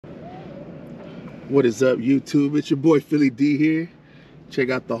What is up, YouTube? It's your boy Philly D here. Check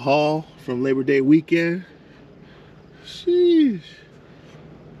out the haul from Labor Day weekend. Sheesh.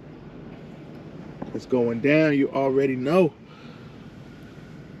 It's going down, you already know.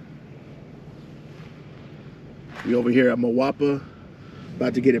 We over here at Mawapa,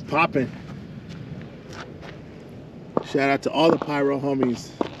 about to get it popping. Shout out to all the Pyro homies.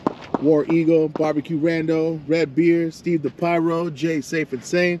 War Eagle, Barbecue Rando, Red Beer, Steve the Pyro, Jay Safe and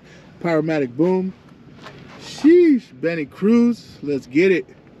Sane, Pyromatic Boom. Sheesh, Benny Cruz, let's get it.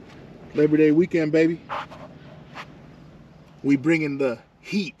 Labor Day weekend, baby. We bringing the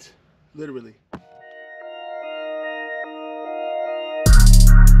heat, literally.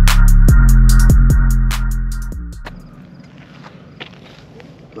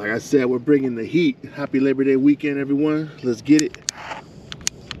 Like I said, we're bringing the heat. Happy Labor Day weekend, everyone. Let's get it.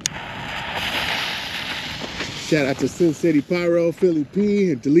 Shout out to Sin City Pyro, Philly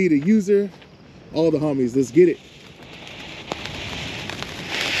P, and Delete User. All the homies, let's get it.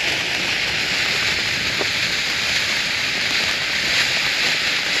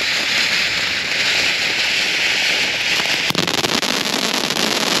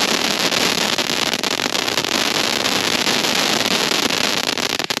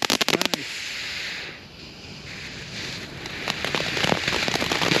 Nice.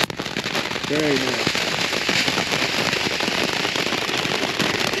 Very nice.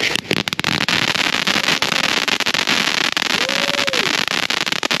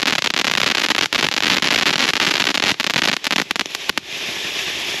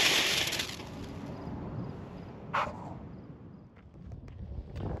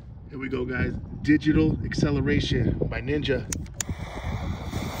 Here we go, guys. Digital Acceleration by Ninja.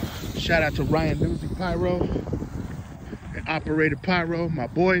 Shout out to Ryan Newsy Pyro and Operator Pyro, my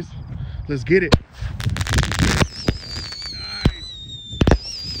boys. Let's get it. Nice.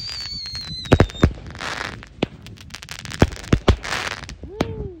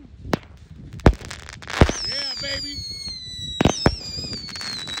 Woo. Yeah, baby.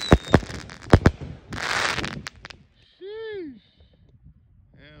 Sheesh.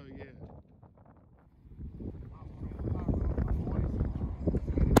 Hell yeah.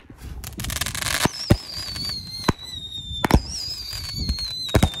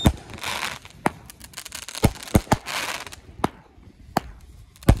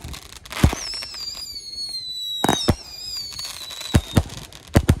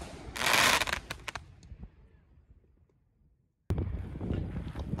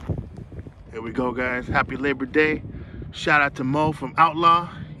 Here we go, guys. Happy Labor Day. Shout out to Mo from Outlaw.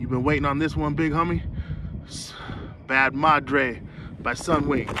 You've been waiting on this one, big homie. Bad Madre by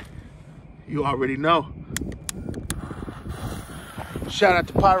Sunwing. You already know. Shout out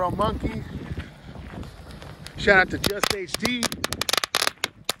to Pyro Monkey. Shout out to Just HD.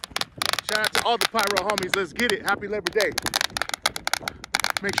 Shout out to all the Pyro homies. Let's get it. Happy Labor Day.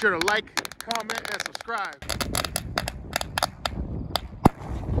 Make sure to like, comment, and subscribe.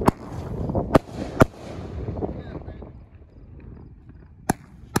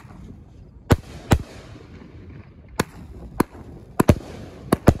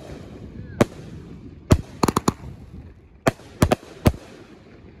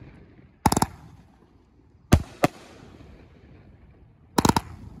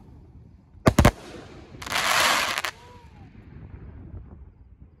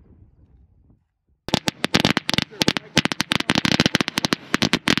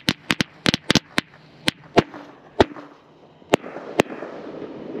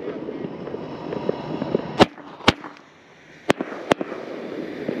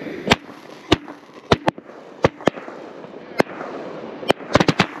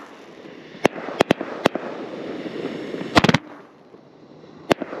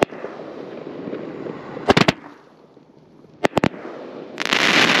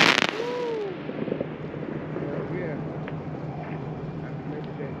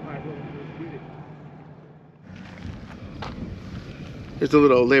 Here's a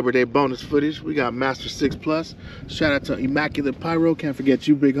little Labor Day bonus footage. We got Master 6 Plus. Shout out to Immaculate Pyro. Can't forget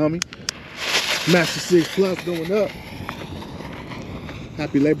you, big homie. Master 6 Plus going up.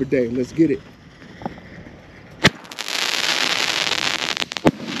 Happy Labor Day. Let's get it.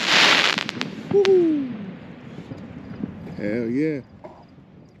 Woo! Hell yeah.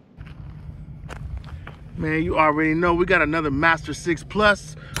 Man, you already know we got another Master 6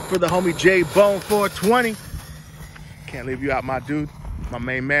 Plus for the homie J Bone 420. Can't leave you out, my dude. My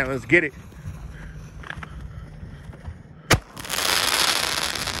main man, let's get it.